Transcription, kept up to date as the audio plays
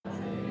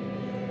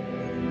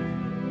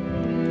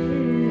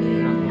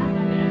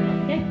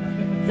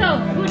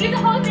we'll do the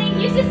whole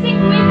thing. You just sing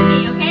with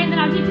me, okay? And then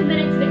I'll teach you the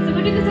next bit. So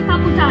we'll do this a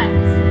couple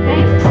times,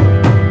 okay?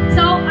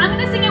 So I'm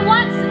gonna sing it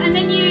once, and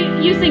then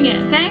you sing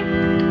it, okay?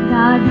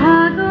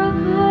 Radha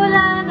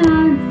Gokula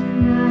Nanda.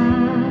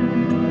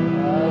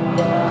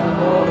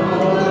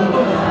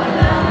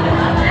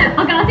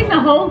 Okay, I'll sing the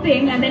whole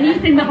thing, and then you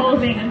sing the whole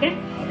thing, okay?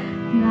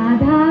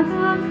 Radha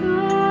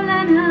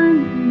Gokula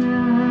Nanda.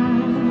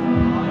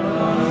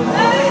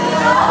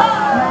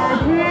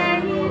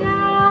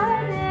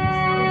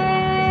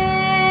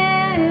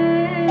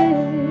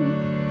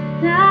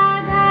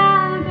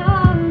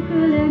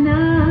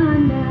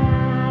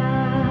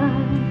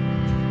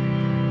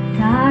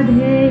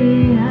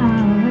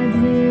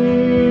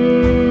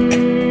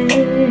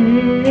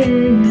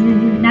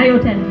 Now your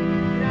turn.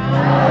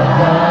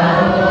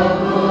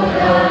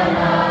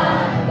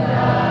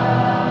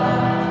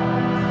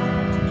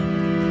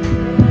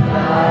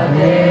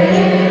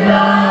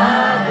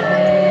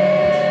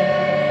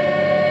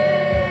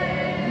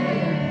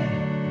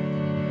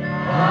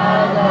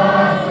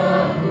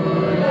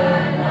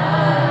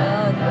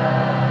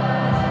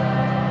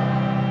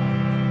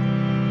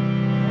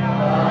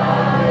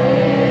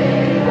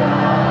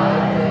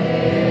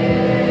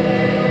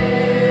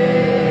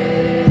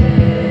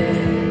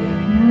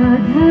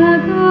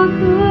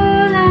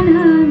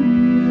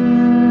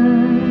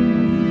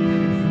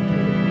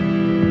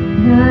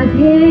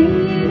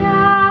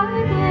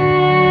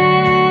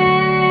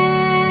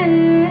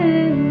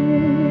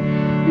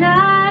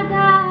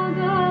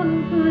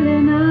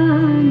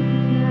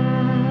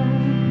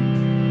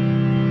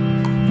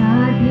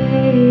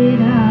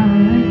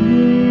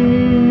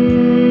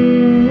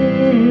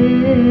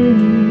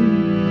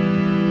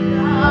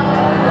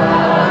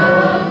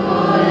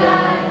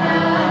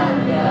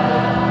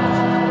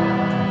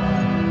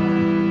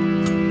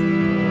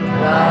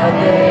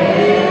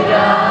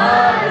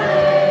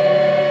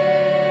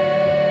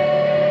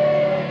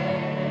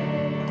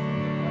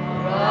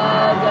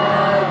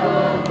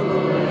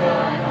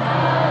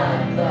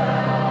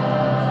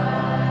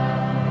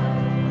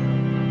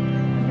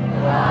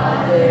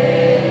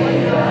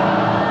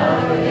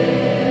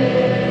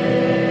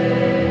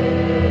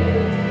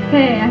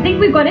 Okay, I think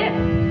we've got it.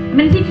 I'm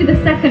going to teach you the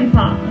second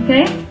part,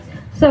 okay?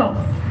 So,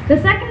 the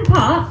second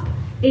part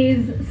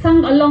is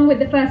sung along with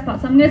the first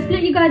part. So I'm going to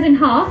split you guys in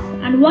half,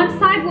 and one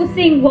side will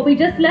sing what we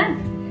just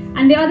learned,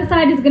 and the other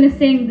side is going to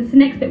sing this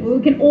next bit where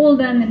we can all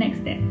learn the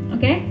next bit,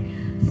 okay?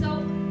 So,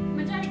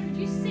 Majari, could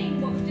you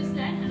sing what we just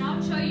learned, and I'll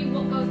show you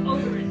what goes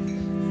over it.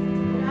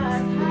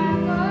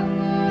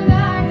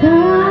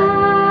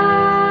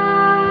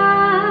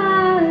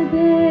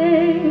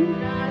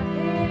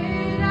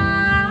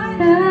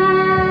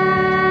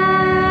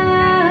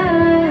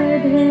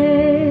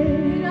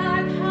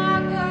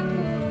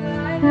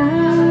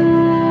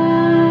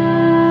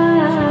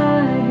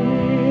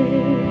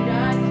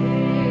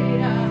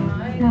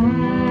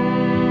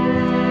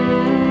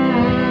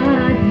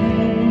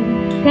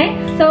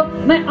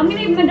 I'm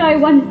going to give Madai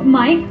one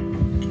mic,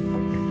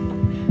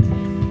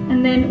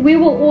 and then we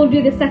will all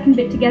do the second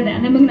bit together,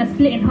 and then we're going to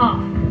split in half,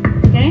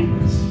 okay?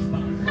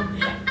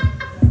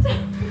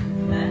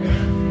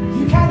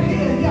 You can't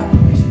hear, yeah.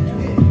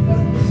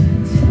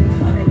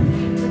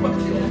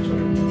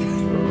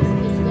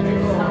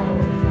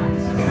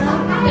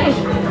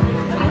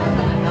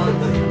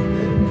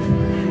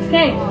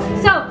 Okay,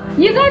 so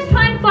you guys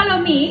try and follow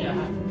me,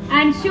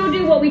 and she'll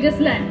do what we just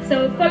learned.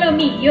 So follow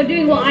me, you're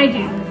doing what I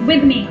do,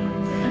 with me.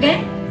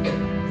 Okay?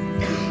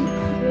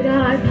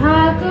 Radha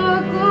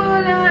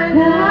Gokula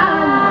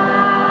Radhe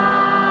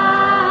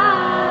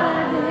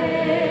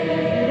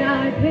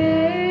Radhe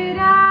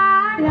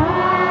Radha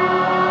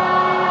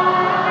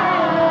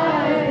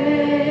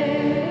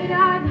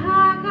Radha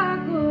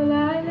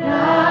Gokula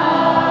Radhe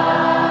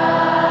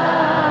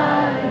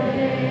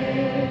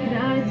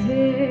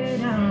Radhe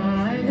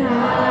Radha.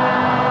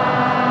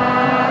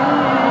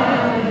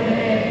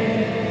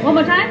 One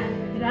more time.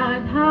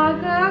 Radha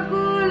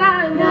Gokula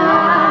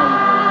Radhe.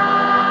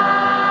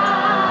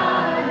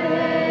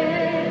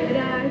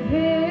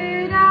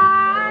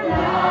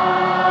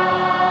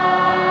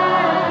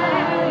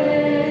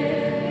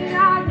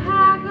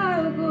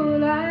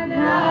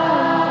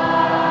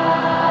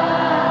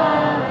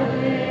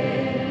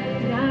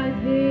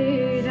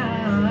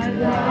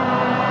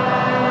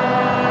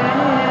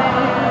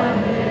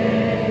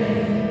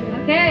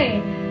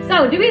 So,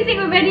 do we think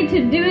we're ready to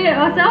do it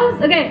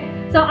ourselves? Okay,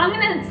 so I'm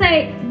gonna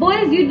say,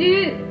 boys, you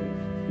do.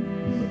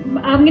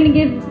 I'm gonna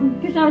give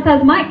Krishna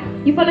the mic.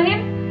 You follow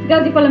him.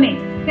 Girls, you follow me.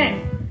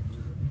 Okay.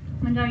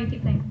 Manjari, you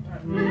keep playing.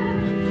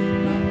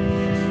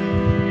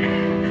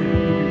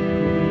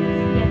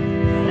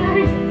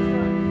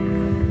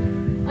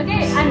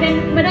 Okay, and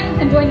then Madam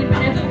can join in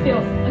whenever you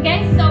feel. Okay,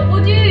 so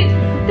we'll do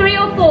 3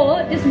 or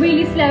 4, just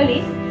really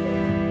slowly,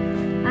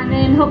 and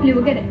then hopefully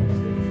we'll get it.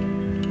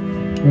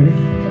 Ready?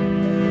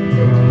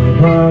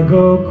 Radha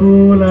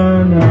Gokula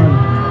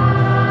Nanda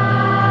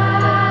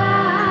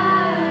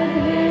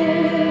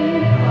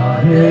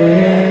Radhe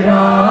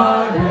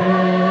Radhe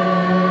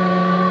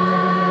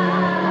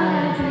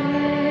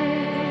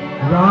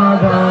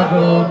Radha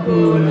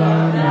Gokula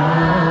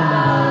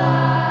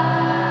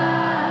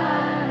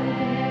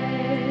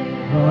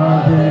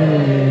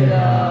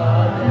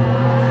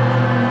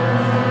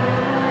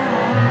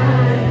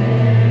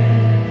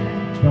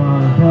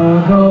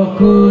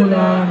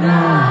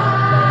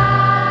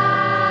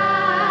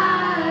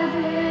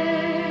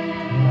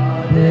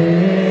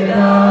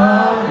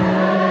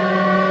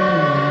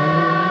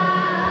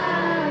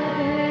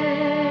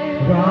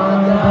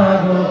Radha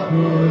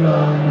Gokula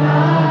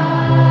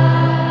Nanda,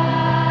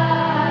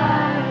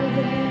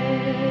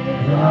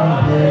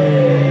 Radhe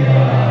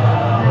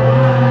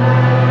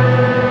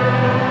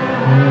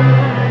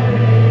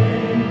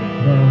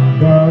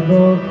Radha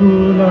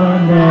Gokula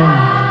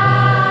Nanda,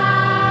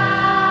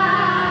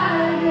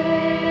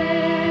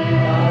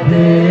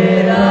 Radhe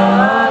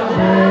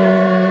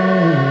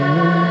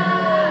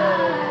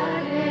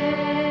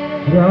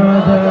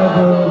Radha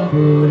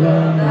Gokula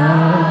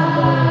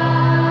Nanda,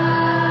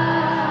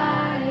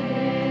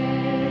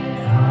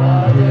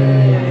 Radhe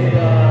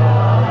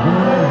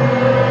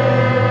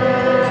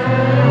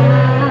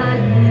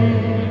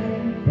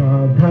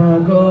Radha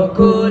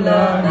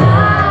Gokula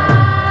Nanda,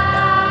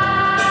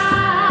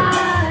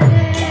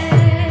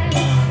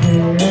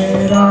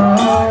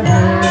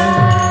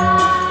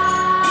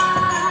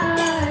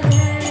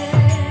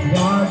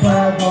 Radha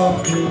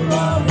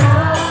Gokula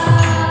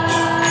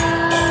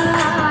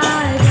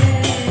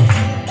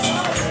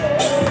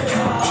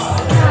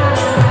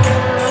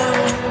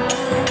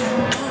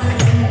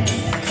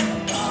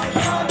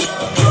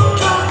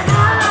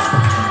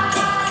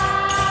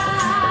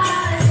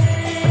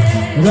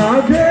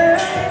Radhe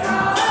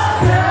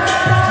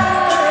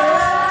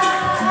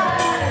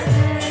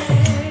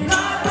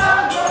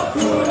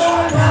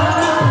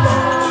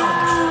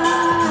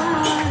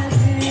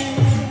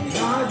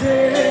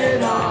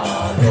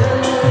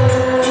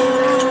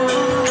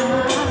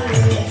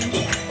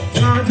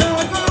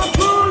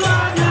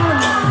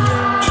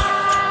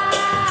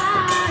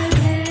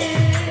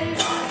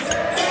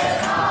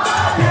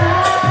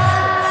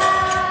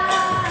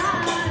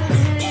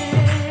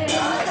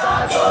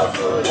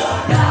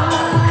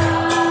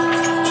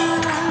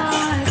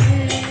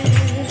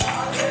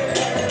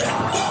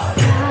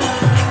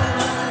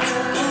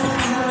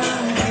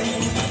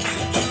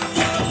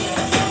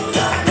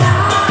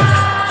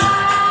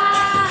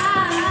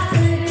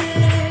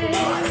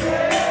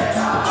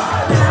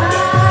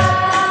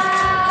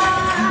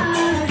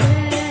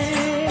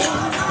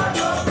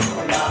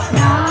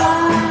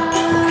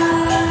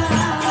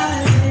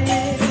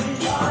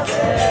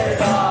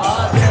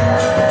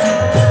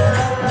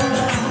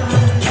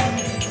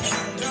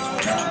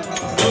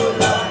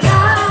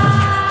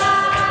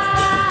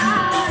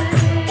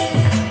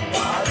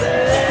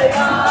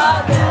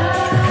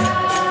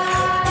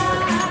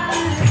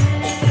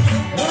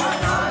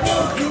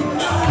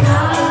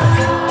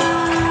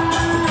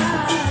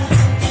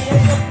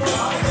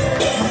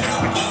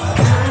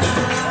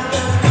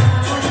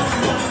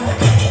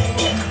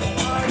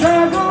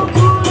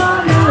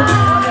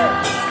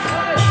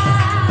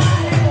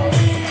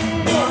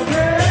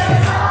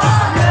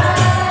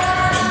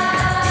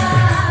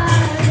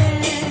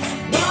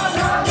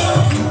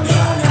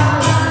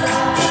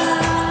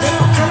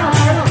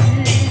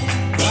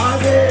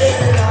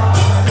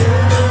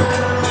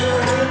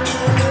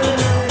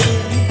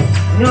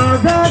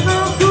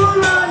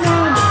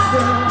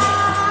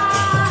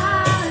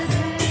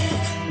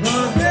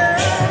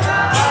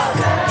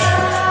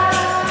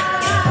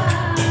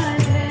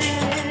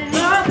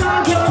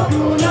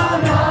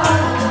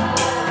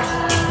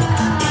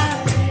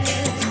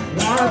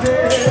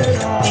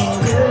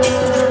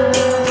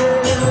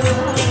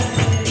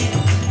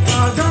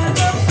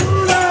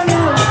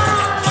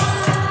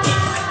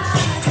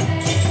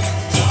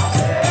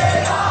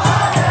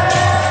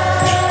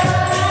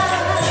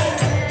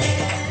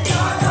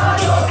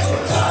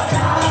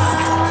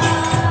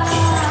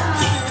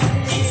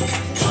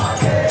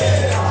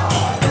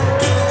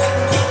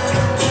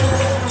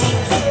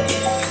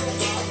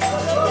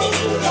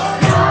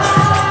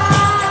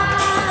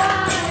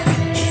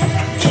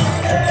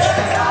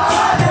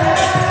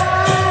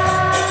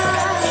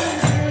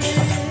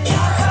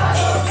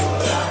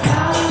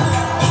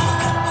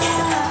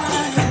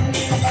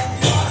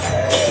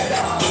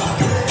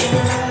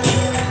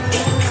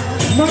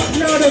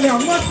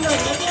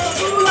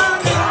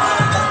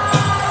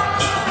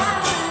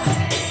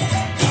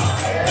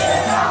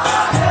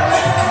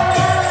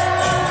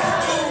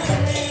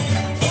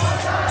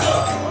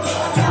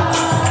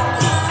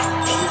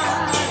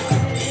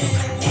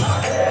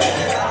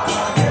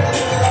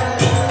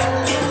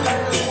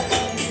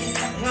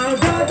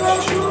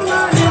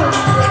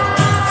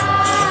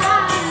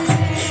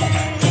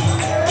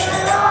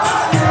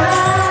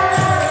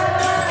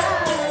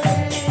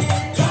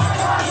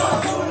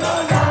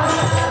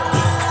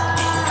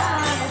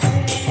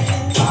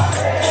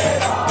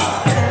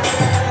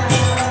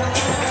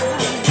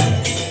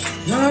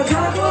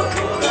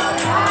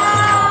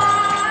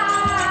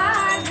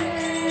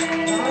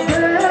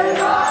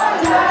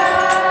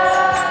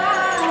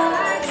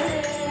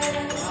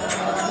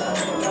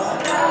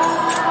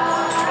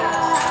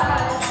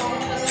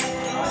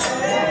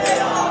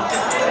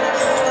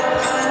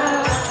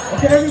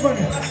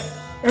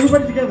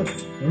Everybody together.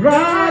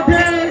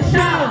 Radhe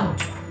Shyam,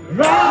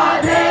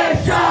 Radhe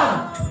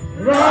Shyam,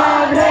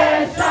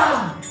 Radhe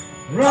Shyam,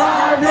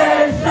 Radhe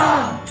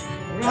Shyam,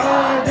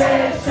 Radhe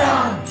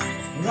Shyam,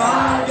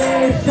 Radhe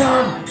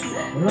Shyam,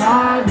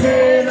 Radhe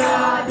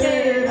Radhe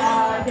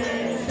Radhe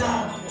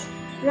Shyam,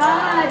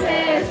 Radhe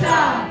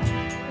Shyam.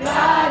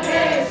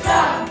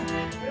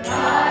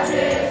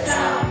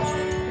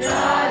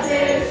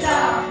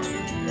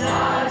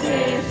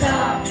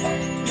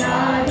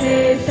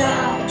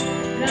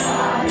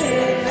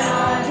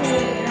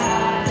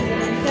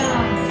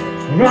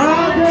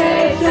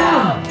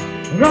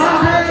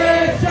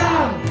 Radhe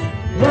Shyam,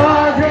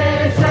 Radhe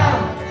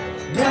Shyam,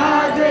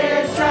 Radhe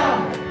Shyam,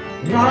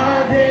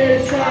 Radhe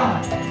Shyam,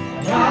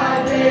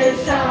 Radhe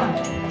Shyam,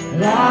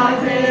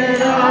 Radhe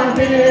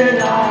Radhe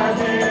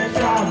Radhe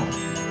Shyam,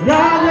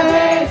 Radhe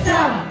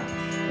Shyam,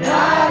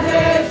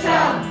 Radhe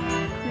Shyam,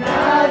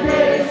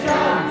 Radhe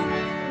Shyam,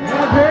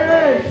 Radhe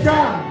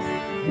Shyam,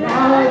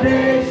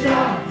 Radhe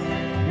Shyam,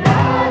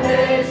 Radhe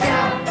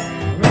Shyam,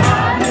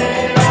 Radhe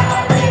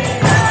Radhe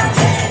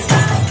Radhe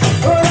Shyam,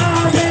 oh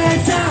Radhe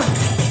Shyam,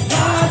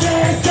 Radhe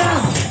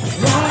Shyam, Radhe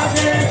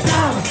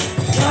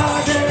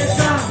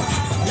Shyam,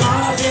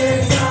 Radhe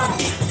Shyam, Radhe Shyam,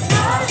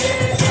 Radhe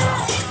Shyam,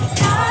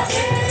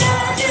 Radhe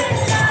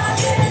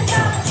Radhe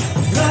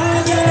Radhe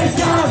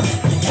Shyam,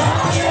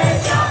 Radhe Shyam, Radhe Shyam, Radhe Shyam, Radhe Shyam, Radhe Shyam, Radhe Shyam, Radhe Radhe Radhe Shyam, Radhe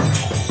Shyam,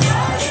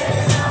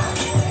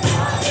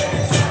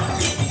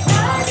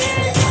 Radhe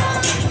Shyam,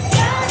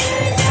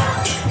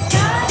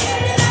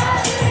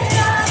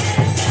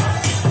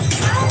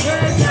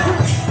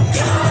 Radhe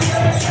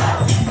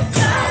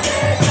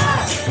Shyam,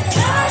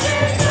 Radhe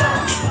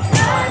Shyam,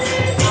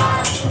 Radhe Shyam, Radhe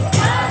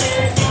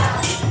Shyam,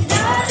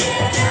 Radhe Radhe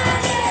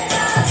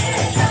Radhe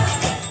Shyam.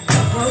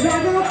 Radha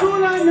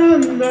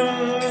Gokulananda,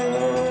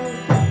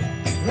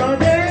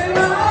 Radhe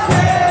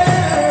Radhe,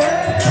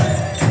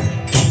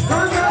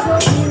 Radha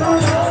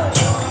Gokulananda,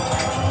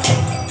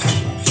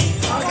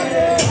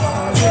 Radhe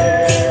Radhe,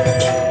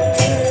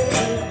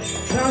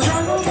 Radha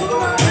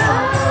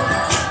Gokulananda,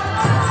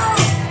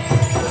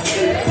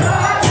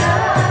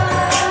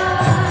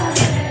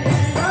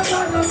 Radha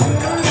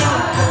Gokulananda,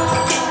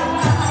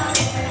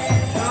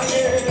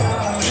 Radhe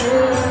Radhe.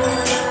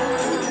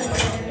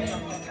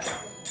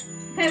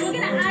 Okay, we're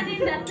gonna add in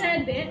that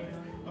third bit.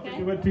 Okay.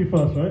 You went too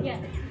fast, right? Yeah.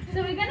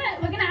 So we're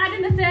gonna add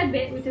in the third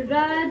bit, which is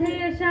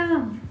Radhe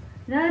Shyam,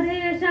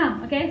 Radhe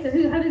Shyam. Okay. So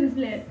how does this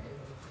split?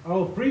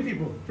 Oh, three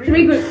people.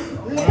 Three groups.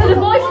 So the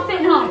boys should sit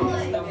in half.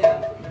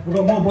 We've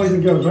got more boys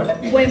and girls,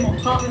 right? Way more.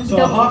 Half. So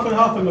double. half and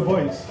half in the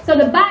boys. So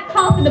the back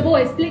half of the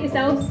boys split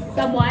yourselves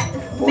somewhat.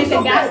 Make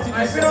a gap.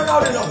 I feel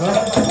loud enough.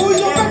 Who's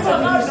your better?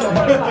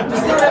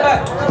 Just stay right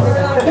back.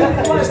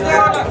 Just stay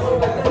right back.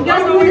 You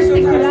guys don't want to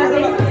stick to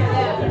Radhe.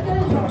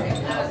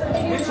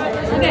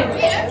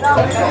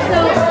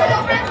 Okay.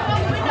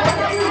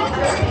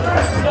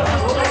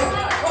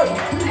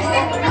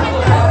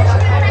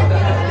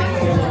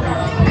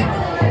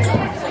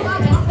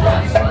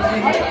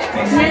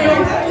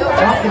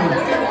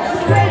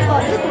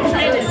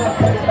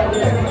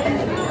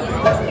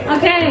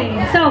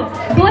 Okay, so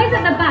boys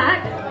at the back,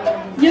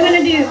 you're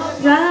gonna do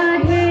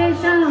Radhe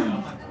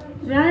Shyam,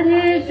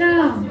 Radhe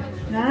Shyam,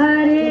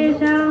 Radhe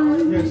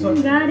Shyam, Yeah, so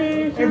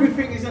Radhe Shyam.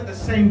 everything is at the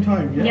same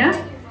time, yeah? Yeah?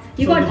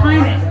 You So gotta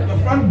time it. The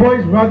front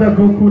boys Radha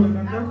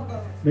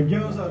Gokulananda, the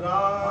girls are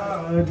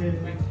Radhe,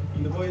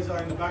 and the boys are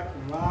in the back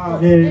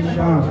Radhe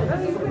Shyam,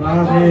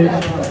 Radhe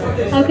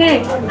Shyam. Okay,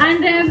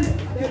 and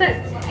so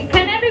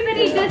can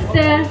everybody just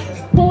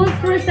pause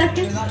for a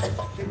second?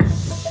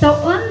 So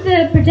on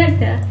the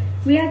projector,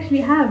 we actually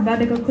have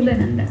Radha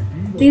Gokulananda.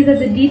 These are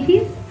the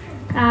deities,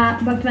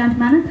 Bhaktivedanta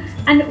Mana.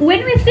 And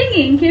when we're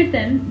singing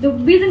Kirtan, the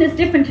reason it's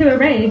different to a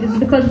rave is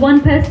because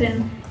one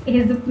person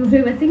is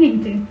who we're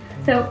singing to.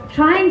 So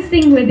try and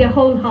sing with your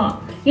whole heart.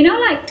 You know,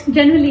 like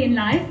generally in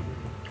life,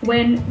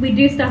 when we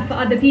do stuff for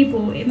other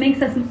people, it's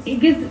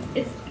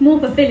more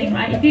fulfilling,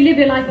 right? If you live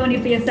your life only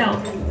for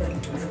yourself,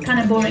 it's kind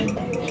of boring.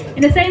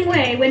 In the same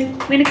way,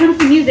 when it comes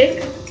to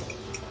music,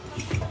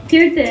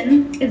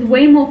 Kirtan is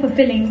way more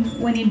fulfilling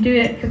when you do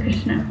it for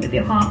Krishna with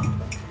your heart.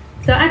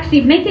 So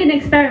actually make it an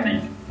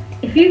experiment.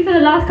 If you for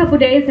the last couple of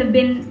days have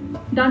been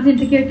dancing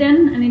to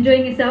Kirtan and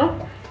enjoying yourself,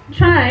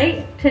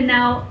 try to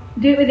now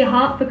do it with your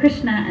heart for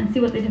Krishna and see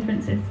what the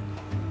difference is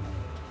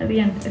at the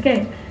end.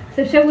 Okay,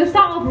 so we'll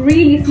start off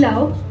really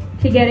slow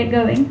to get it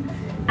going,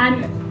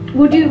 and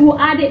we'll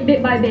add it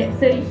bit by bit.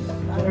 So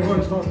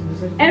Everyone starts with the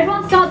same.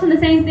 everyone starts on the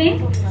same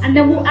thing, and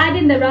then we'll add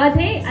in the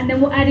Radhe, and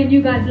then we'll add in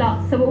you guys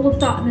last. So we'll all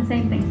start on the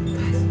same thing.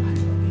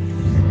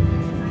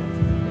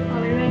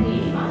 Are we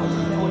ready?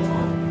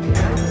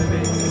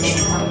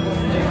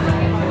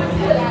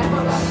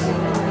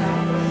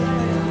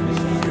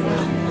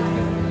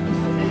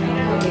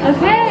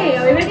 Okay,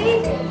 are we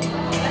ready?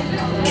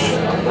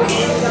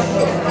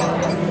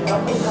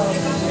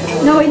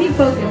 No, we need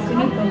focus. We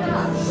need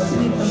focus. We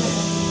need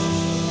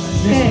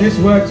focus. Okay. This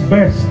works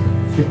best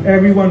if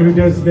everyone who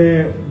does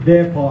their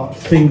part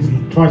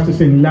tries to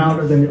sing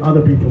louder than the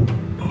other people.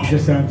 It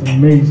just sounds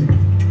amazing.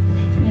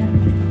 Yeah.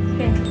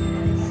 Okay.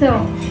 So,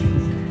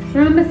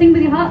 remember, sing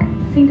with your heart.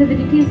 Sing to the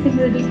deities. Sing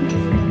to the deities.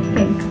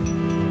 Okay.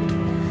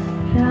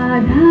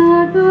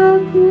 Radha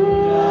Gokulananda.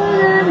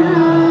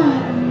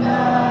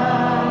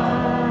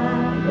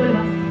 All of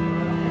us.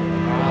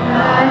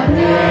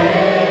 Radhe.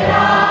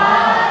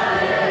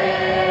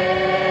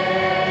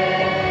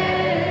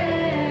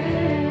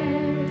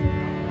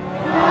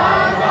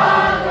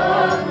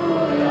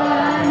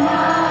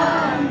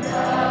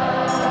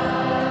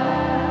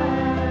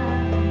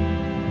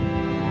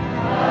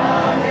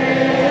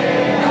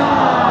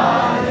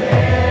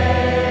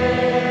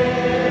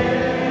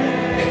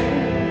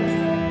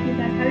 You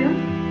guys carry on.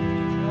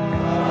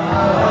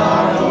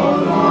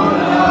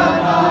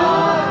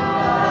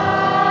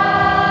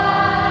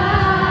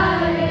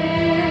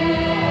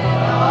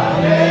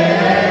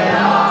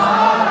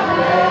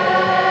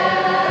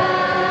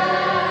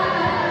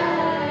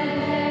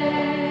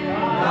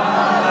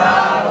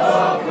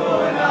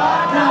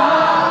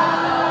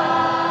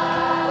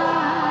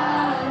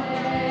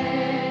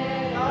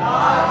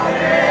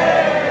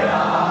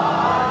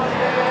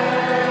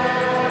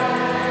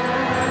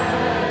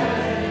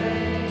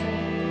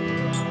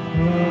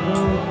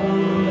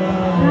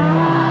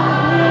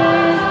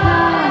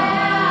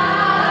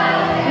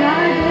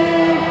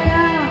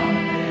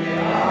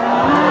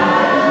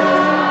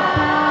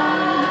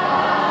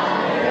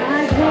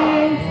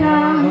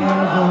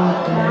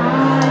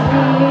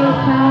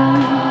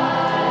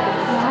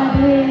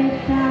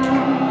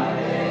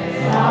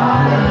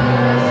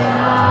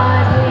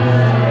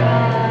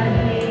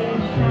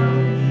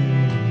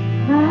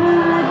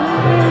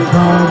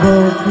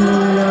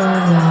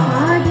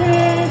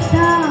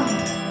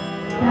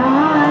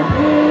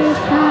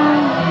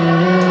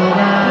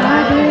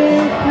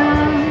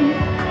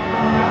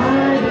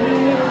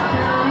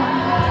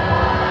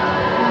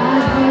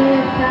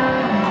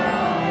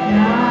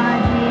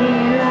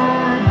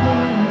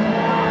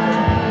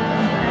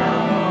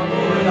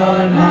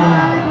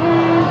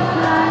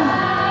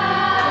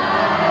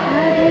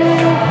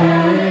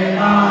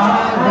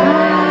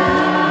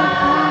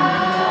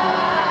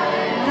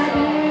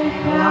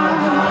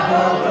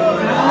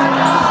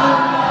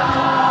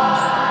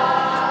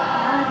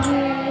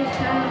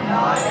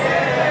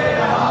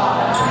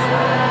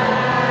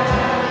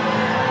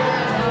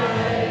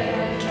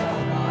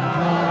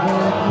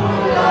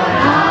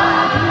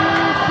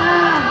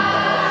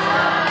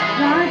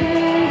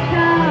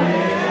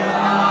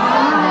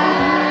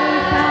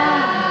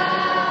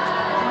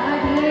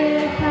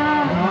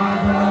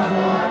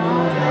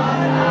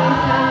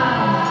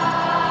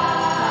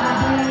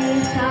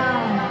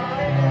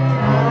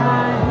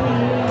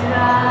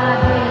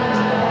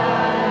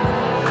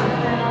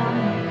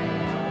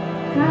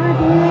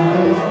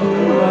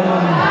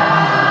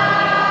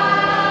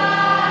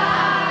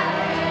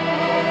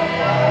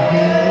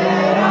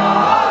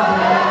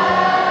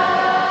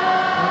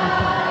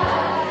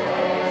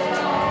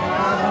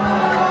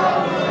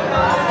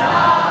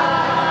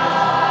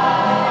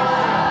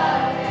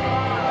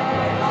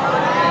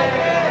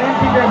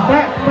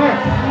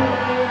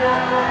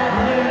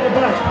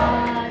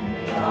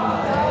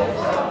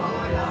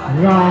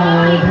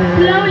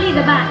 Slowly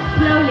the back,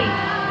 slowly.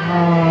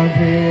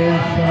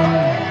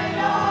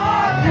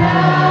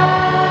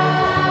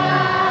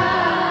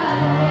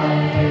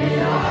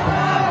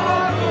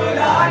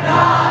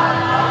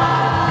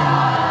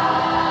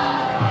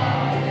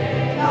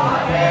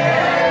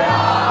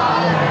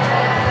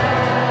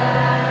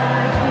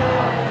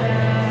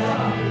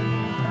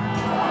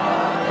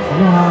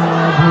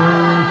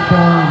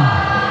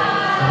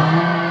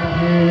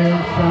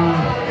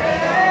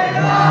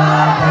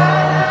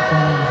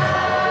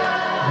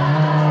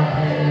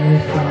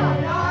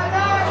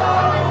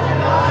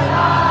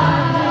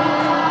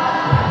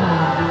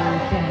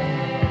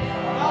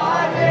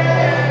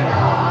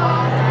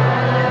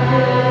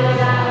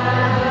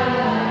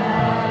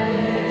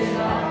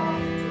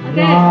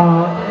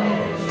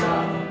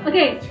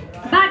 Okay,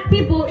 back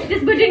people,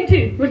 just we'll do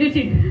two.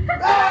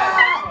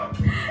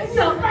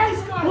 So,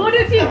 we'll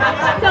do two.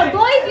 So,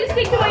 boys, you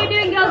stick to what you're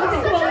doing, girls, you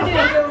stick to what we're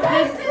doing.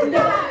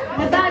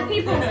 The back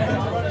people.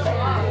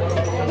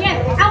 Yeah,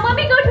 and when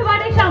we go to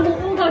Radhesham, we'll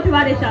all go to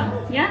Radhesham.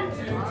 Yeah?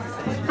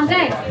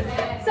 Okay,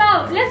 so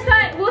let's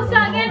try, we'll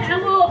start again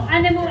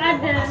and then we'll add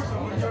the.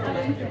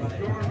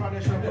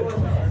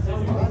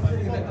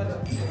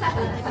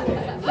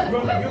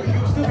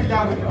 You'll still be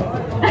loud enough.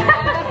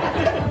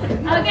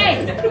 Okay.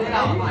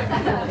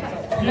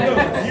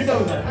 You know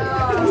that.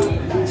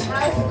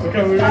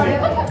 Okay, we're ready.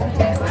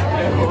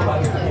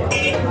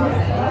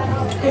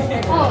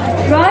 Oh,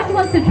 Raj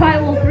wants to try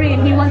all three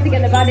and he wants to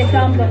get the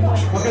Radhesham one.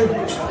 Okay.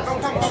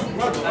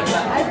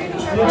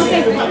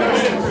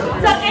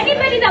 So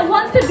anybody that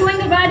wants to join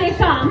the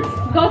Radheshams,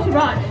 go to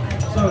Raj.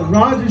 So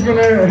Raj is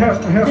gonna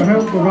help the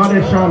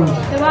Radheshams.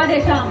 The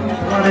Radhesham.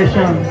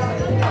 Radheshams.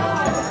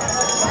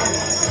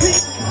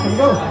 Let's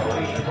go.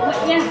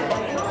 Yes.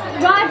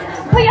 Raj,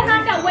 put your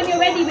hand up when you're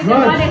ready with the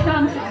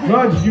Radheshams.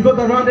 Raj, you got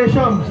the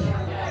Radheshams.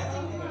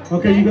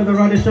 Okay, you got the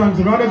Radheshams.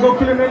 Radha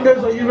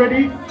Gokulanandas, are you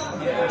ready?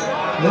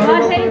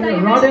 Radhe,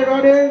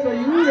 are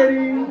you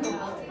ready?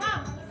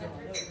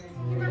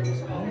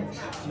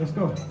 Let's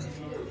go.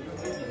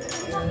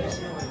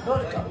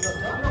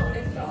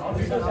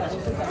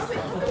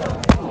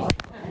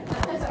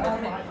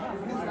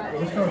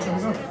 Let's go, shall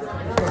we go?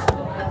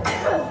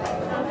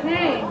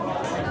 Okay.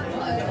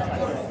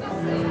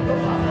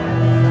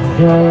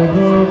 Jai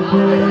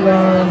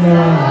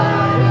Gokulana.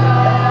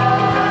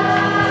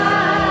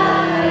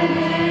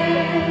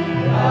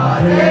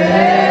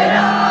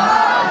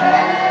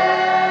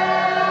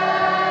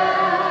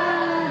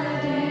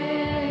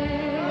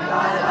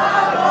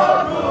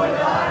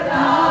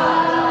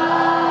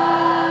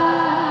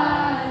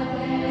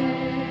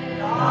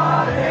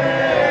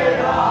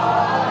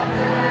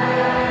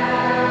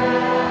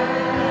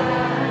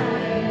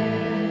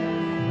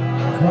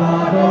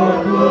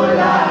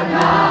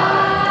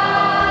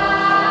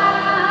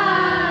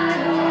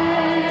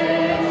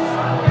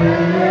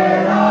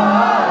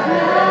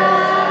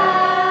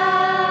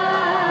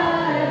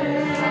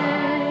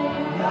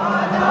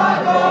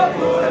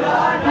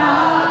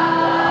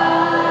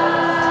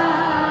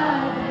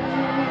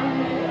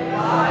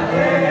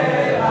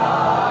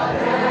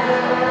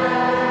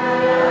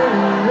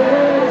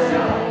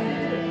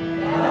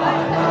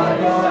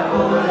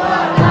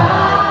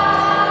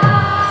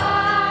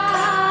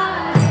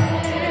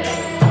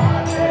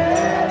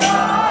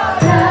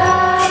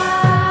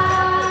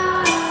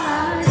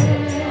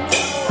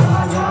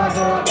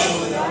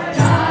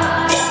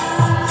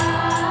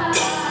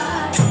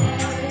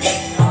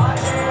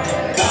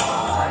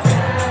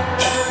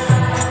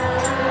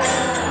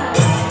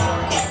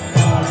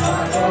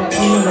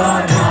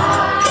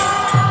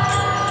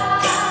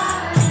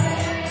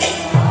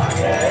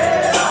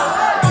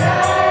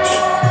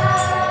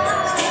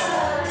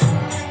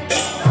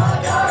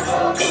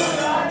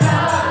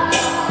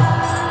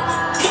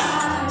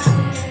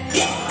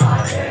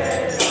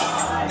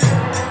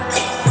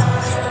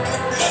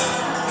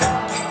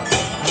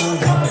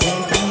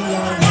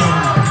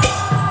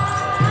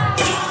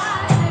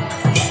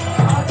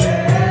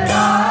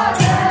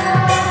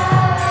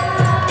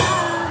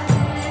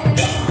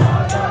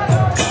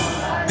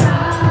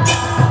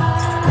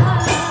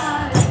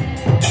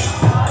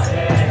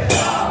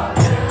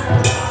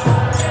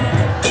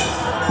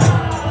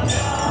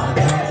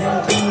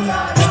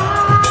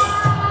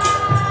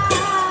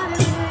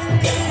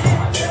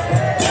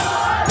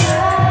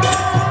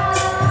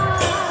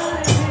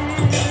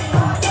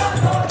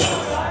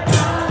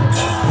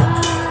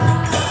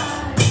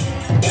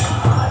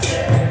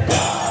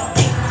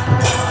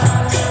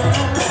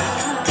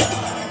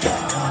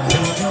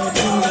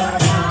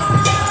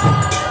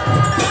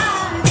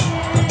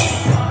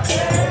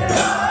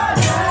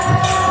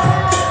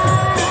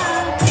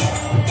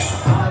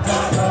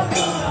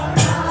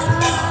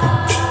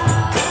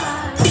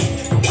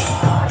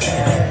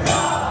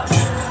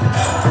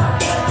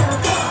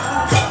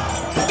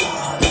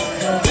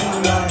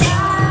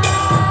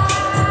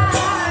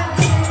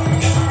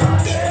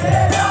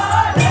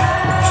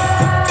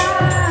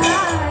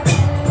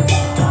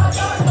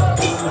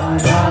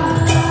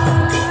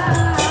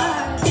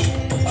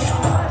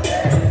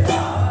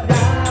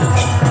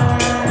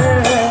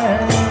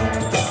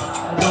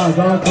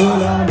 Radhe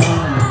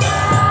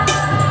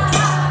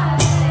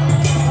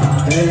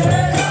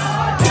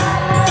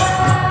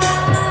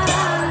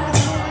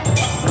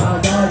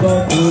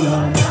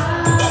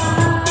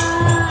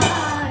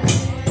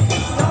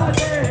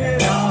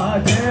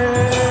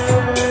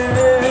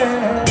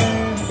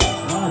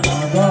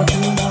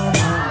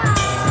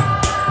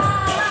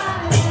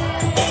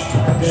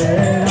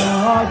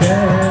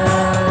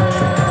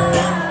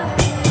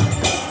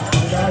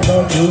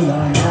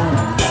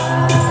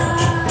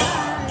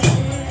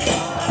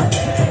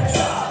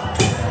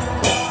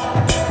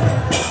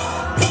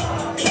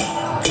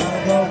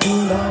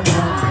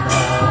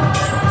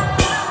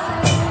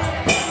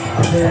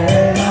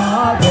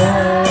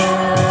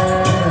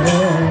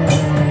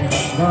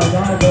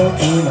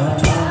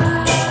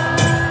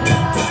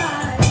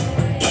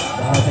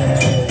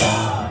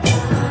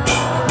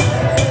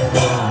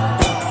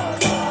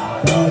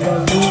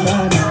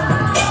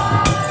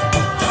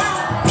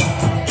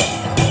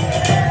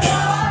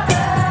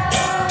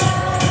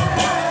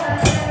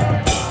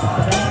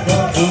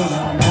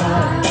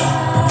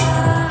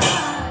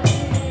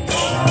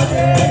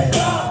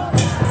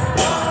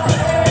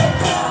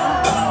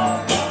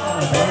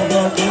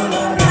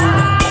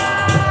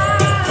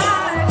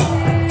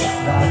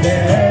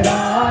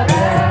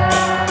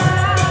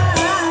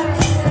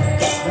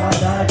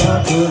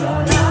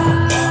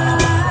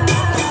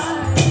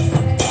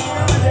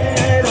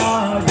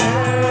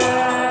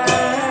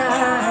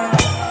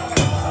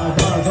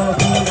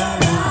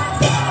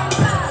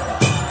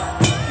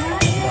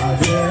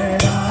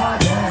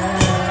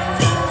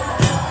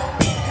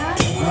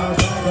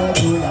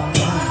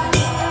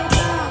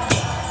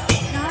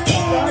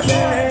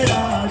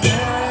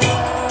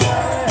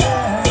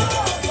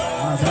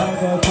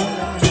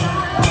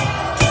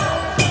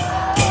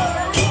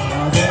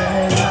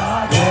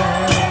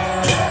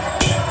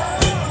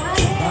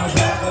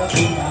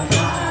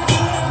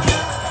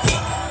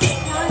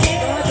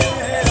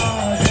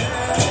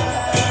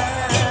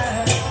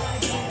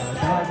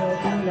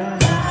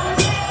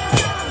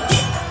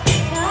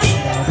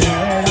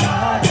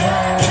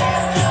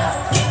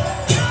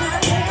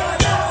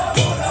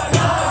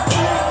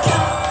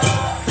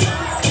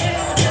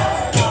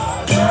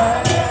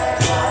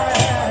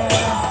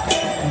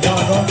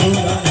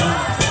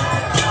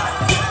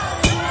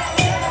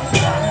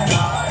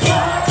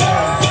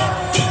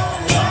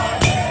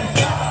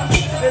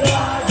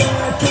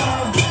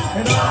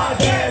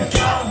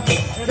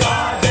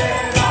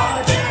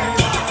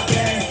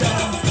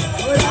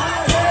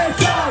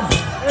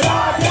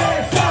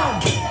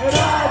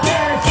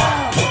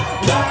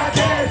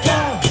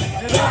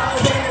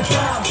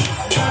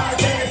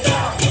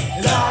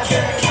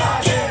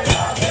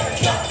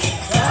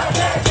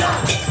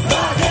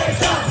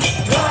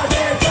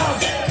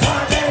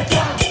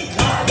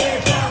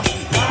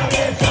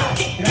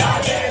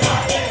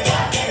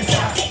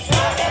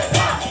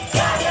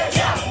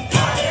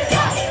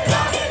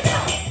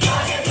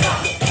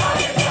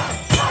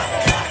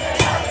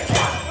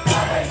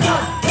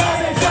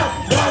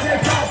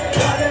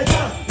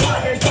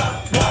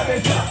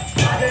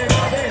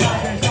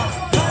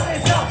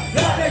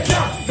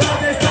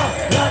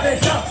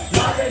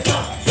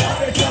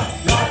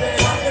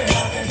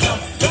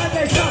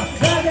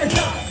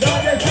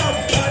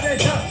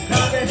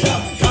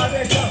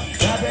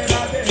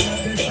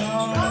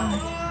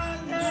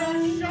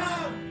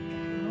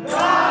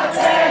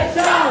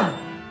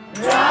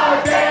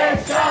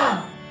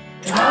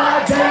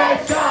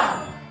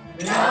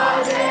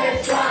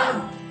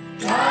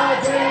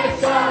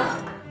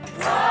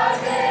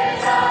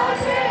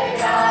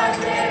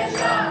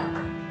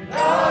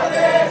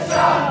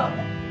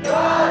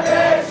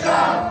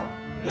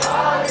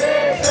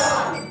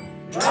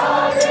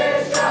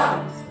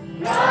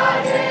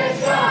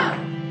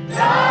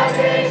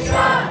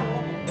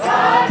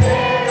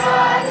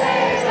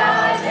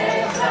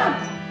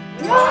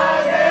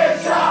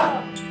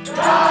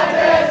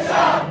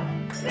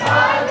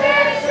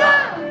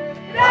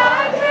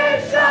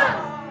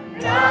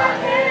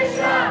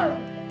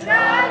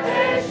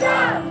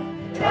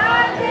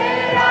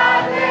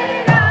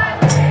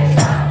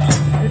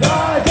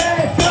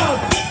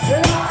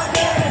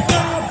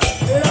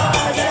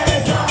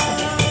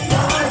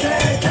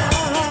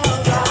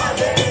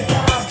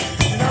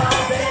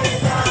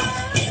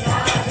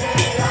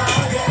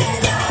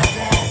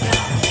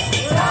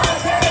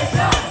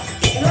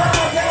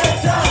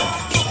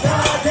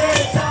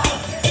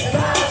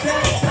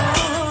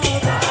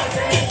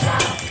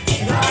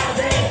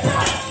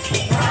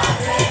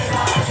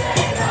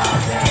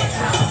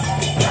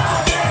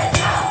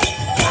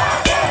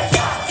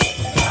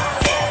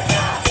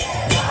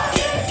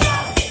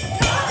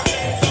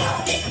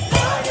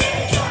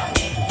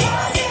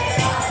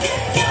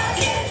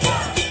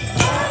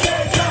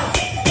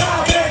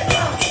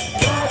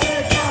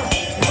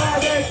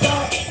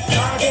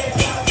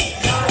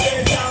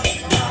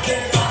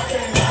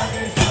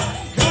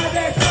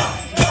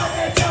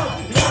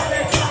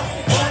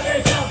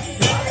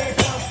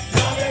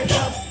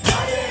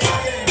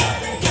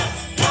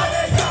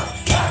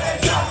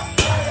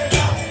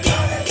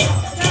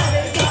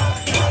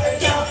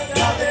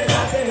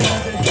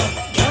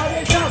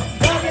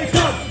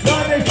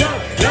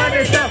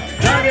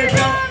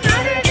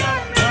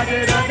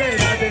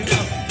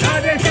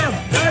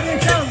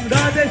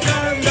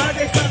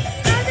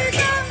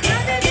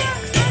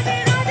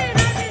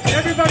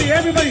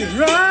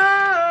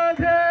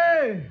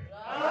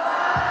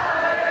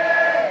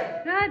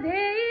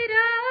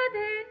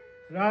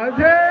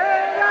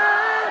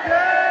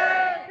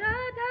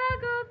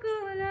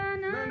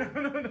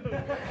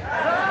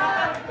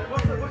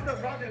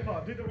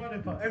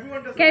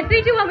Okay,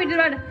 3, 2, 1, we do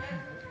Radha.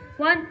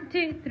 1,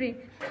 2, 3.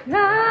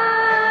 Radhe.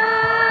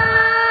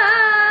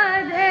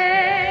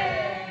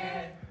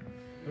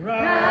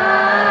 Radhe.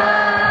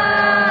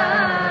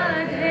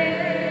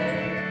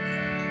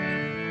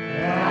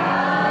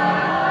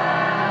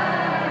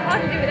 How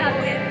to do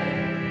without it?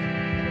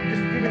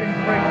 Just give it a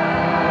break.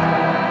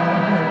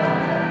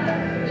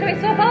 Shall we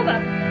swap over?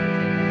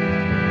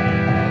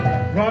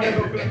 Radha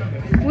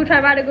Gokulananda. We'll try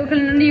Radha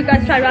Gokulananda, you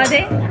guys try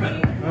Radhe.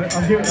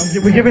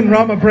 We're giving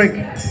Ram a break.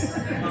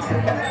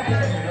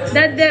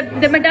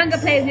 The Madanga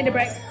players need a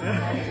break.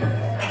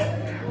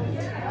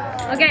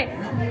 Okay.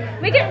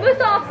 We'll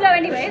start off slow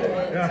anyway.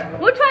 Yeah.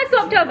 We'll try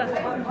swapped over.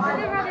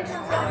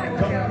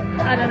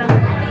 I don't know.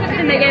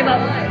 Then they gave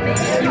up.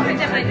 You can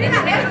definitely do it.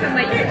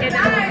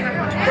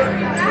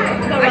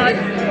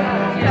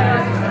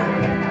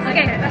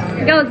 Okay,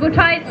 girls, we'll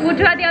try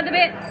the other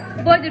bit.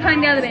 Boys are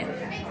trying the other bit.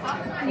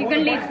 You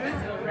can lead.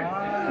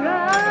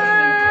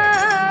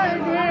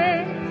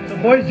 So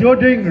boys, you're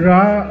doing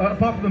Ra,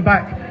 apart from the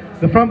back.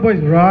 The front boys,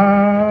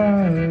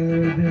 Radhe,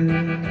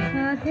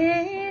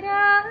 Radhe,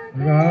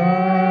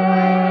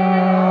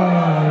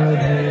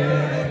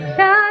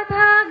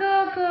 Radha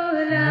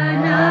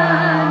Gokulananda,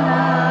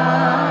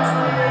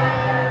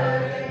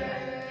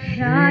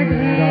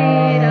 Radhe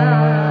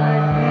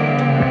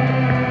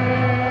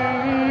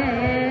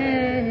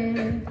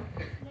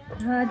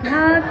Radhe,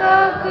 Radha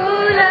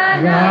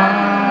Gokulananda.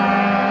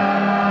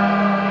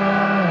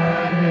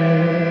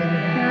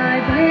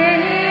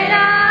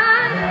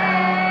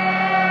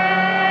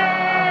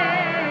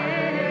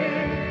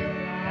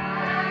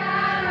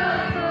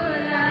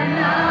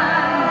 La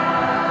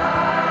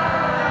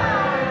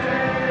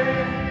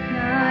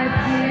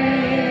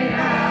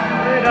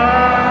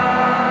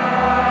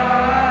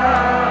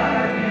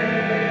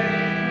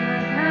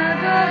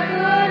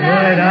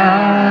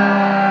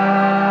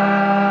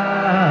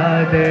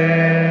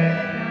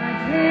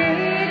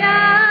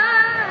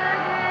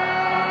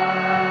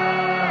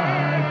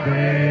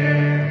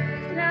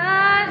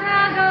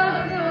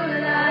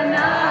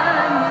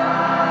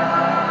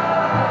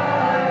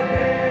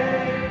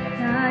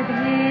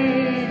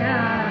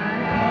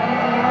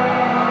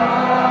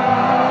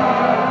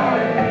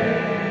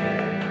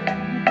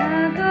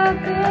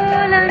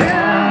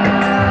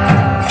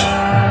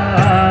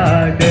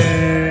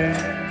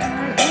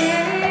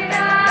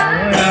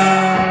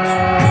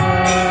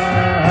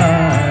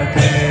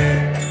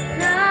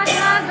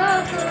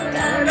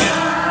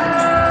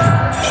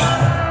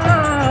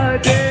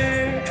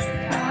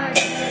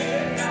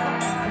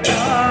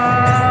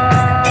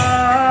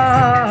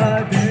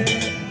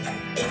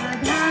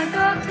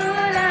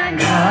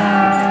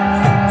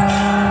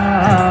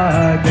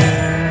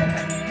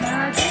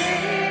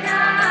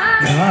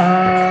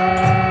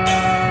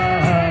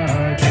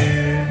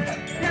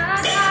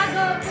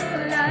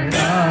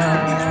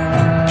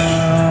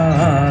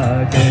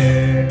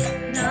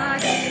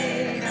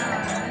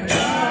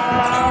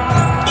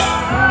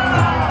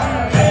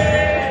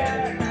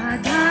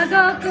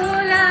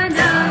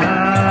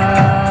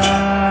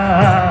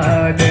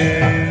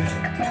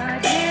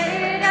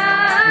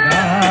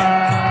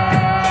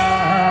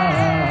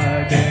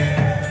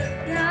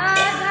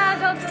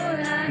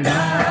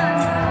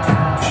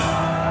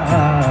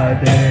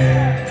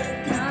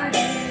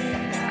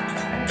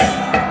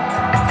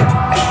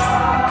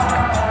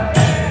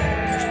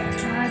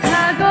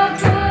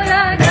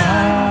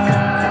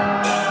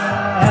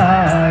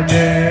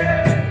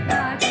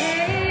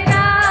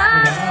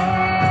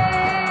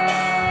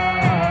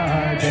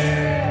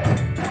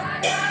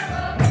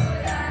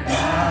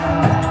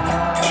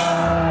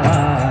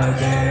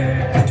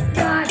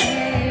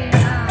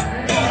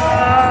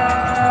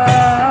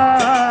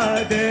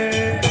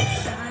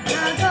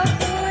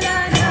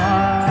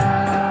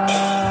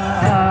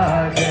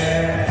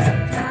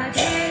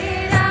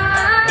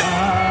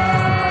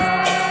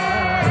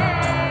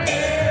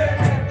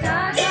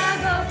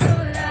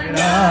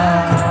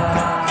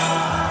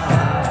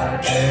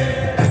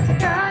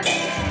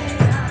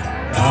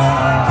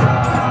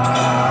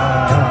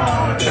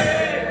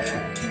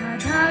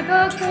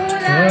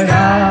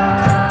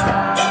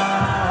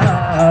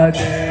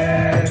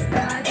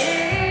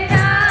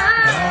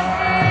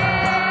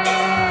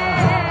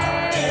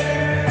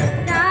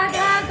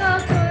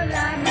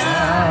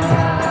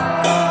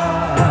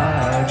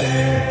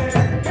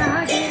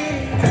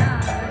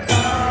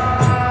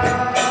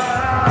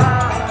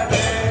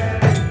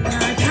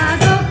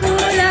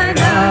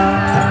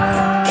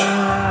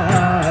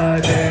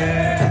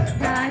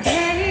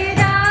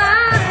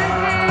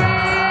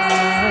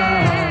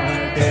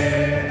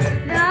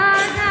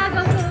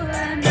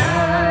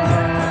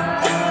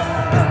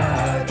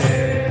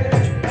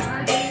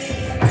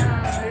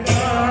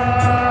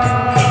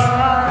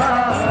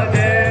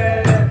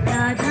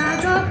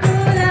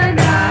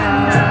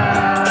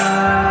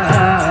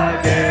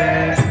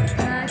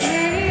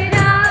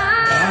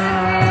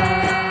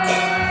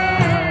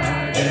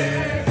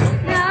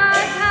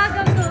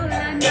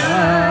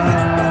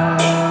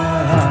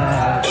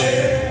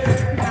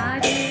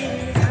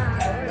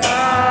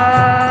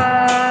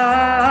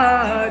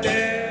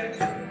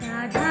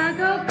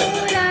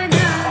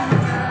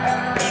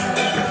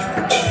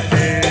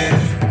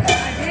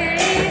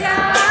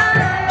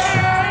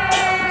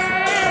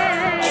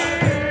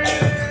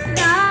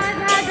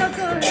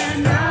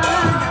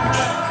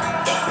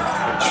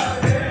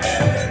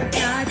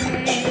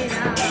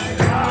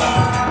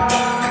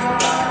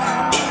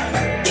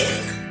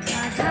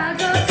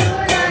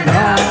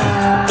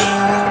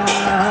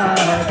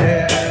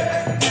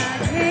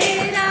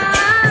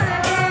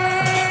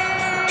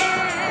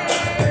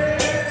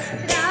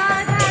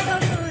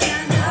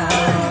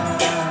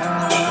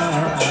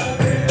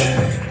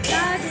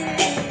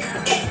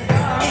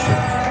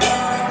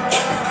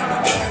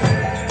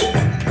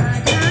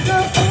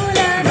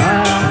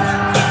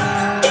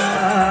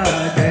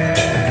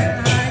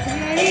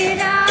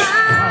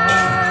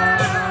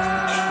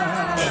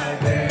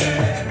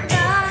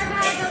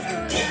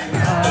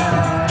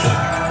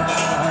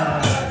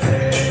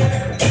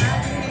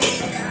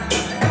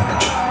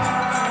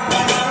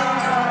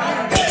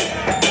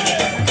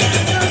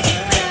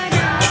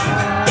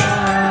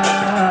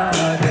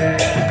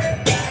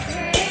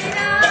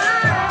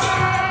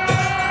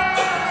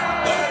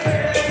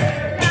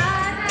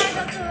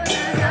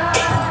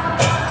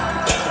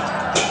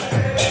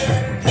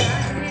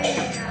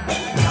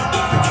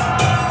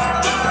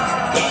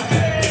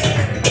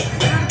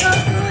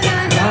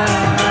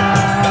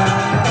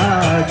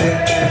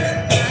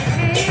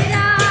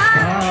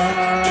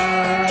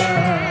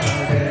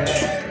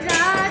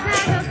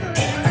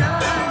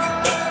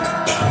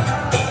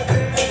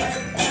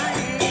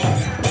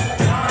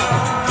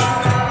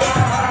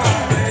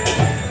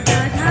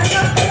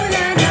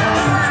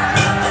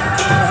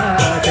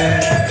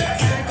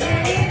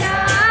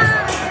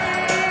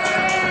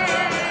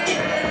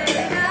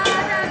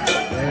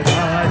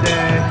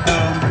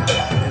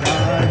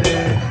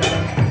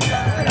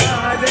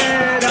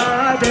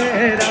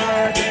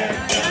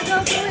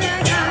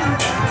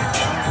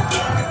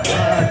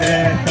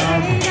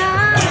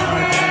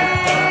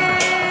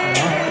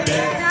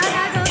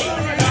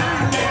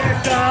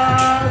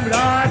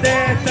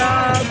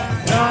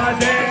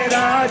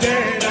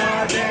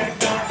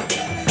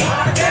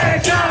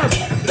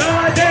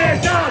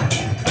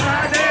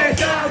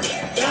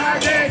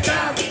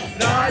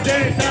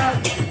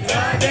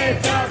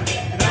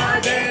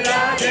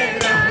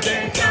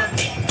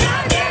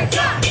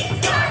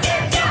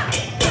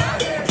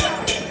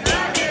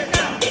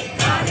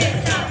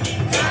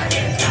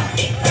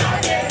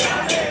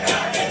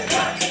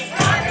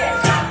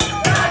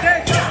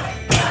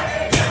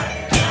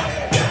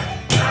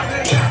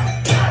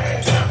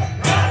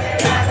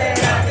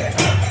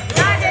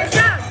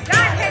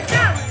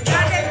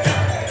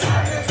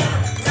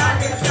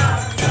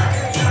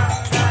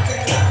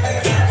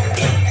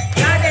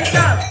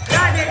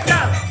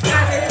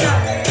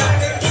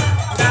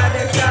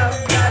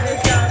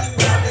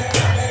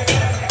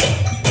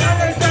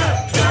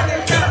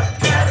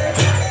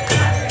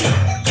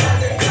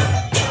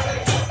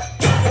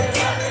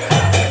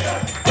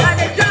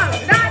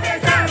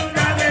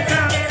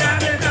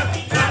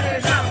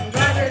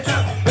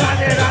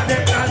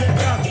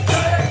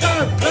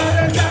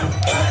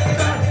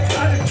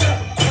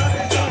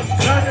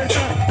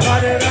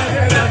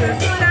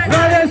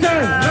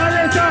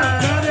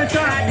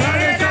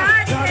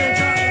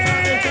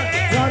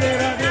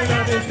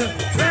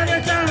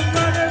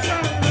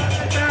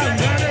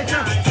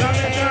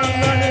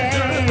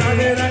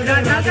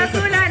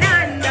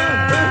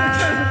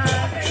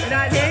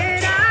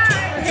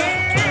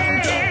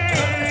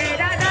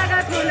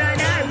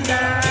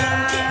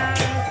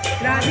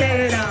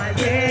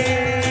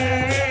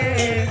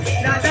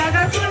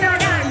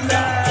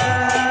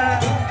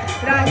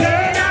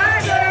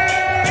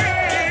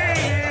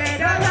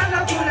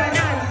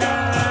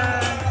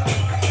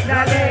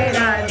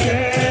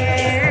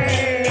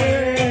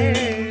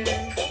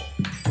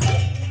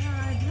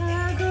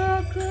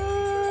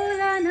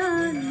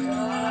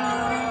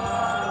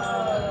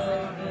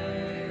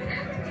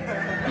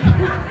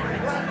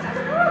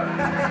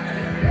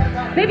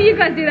Maybe you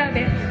guys do that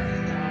bit.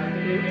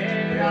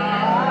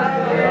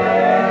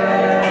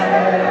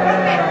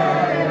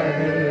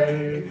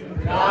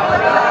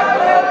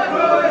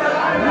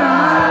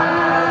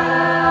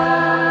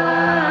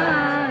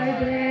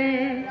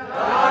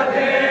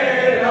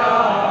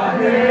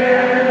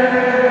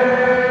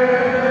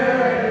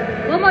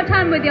 One more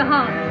time with your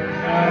heart.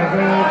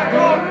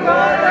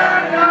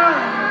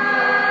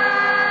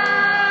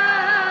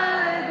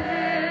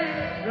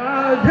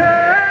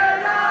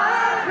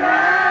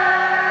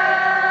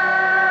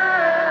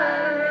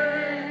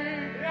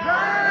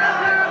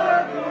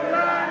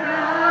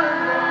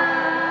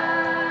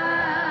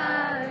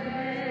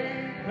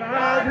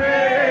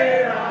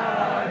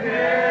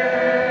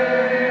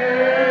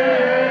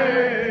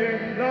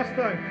 Last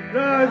time.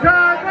 Radha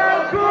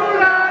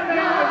Gokula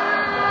Radhe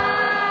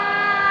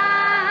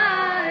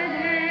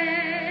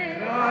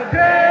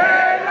Radhe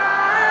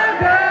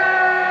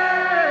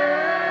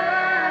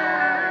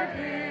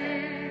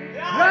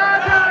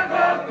Radha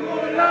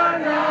Gokula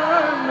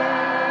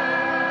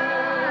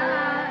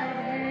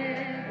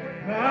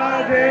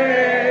Radhe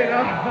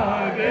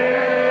Radhe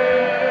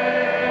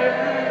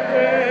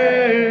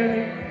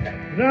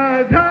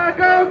Radha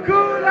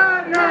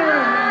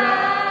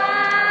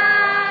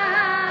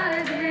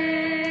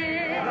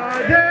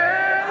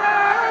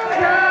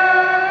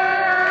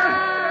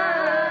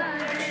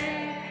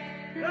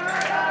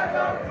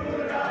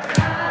Gokula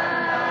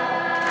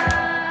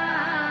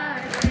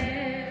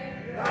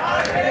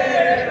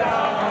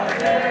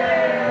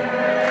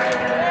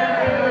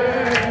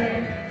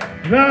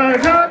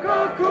Radha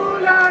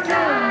Gokula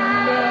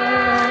Nanda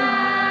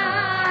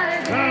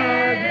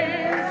Radhe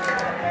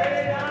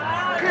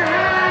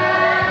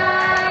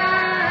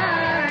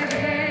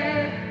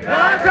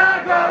Radha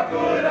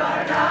Gokula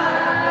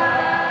Nanda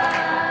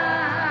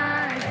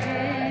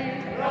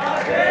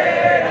Radhe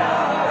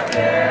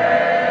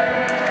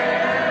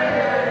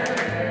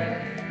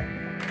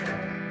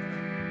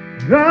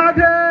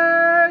Radhe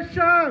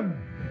Sham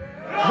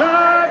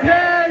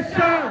Radhe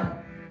Sham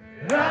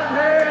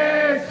Radhe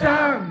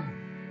Sham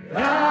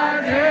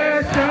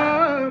Radhe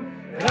Sham,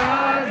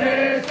 Radhe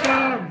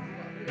Sham,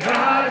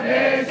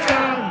 Radhe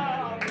Sham,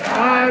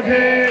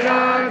 Radhe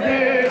Radhe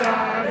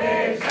Radhe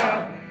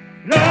Sham,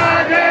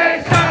 Radhe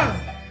Sham,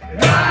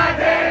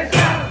 Radhe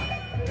Sham,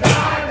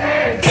 Radhe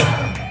Sham,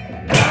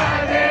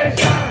 Radhe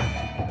Sham,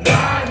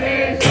 Radhe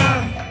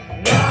Sham,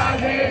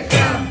 Radhe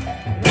Sham,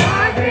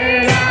 Radhe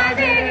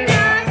Radhe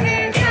Radhe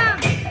Sham,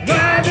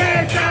 Radhe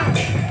Sham,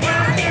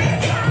 Radhe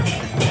Sham,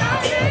 Radhe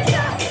Sham,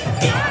 Radhe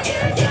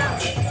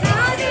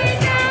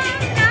Sham.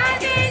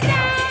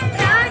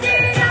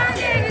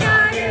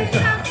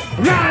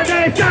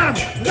 Radhe Sham,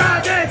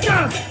 Radhe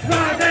Sham,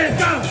 Radhe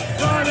Sham, Radhe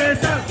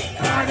Sham,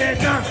 Radhe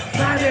Sham,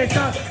 Radhe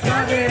Sham,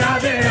 Radhe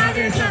Radhe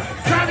Radhe Sham,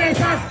 Radhe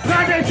Sham,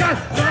 Radhe Sham,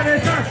 Radhe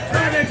Sham,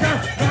 Radhe Sham,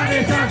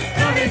 Radhe Sham,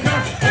 Radhe Sham,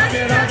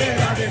 Radhe Radhe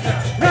Radhe Sham,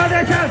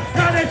 Radhe Sham,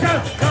 Radhe Sham,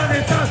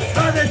 Radhe Sham,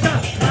 Radhe Sham,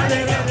 Radhe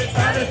Radhe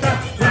Radhe Sham,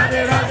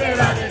 Radhe Radhe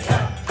Radhe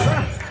Sham.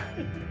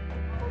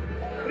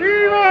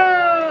 Viva!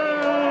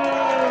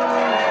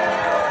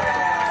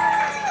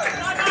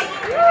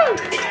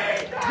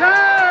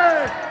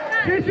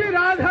 Jai Shri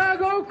Radha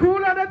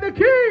Gokula Nanda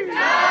Ki.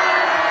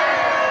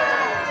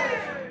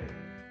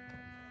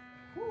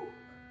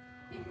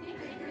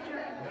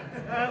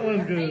 That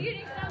was good.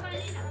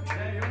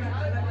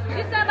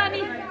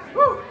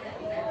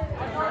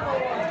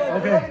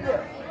 Okay,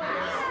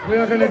 we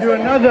are going to do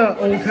another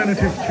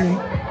alternative tune.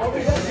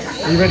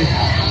 Are you ready?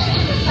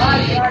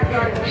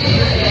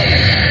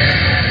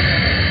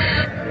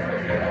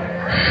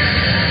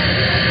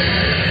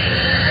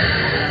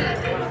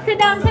 Sit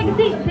down, take a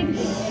seat, take a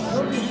seat.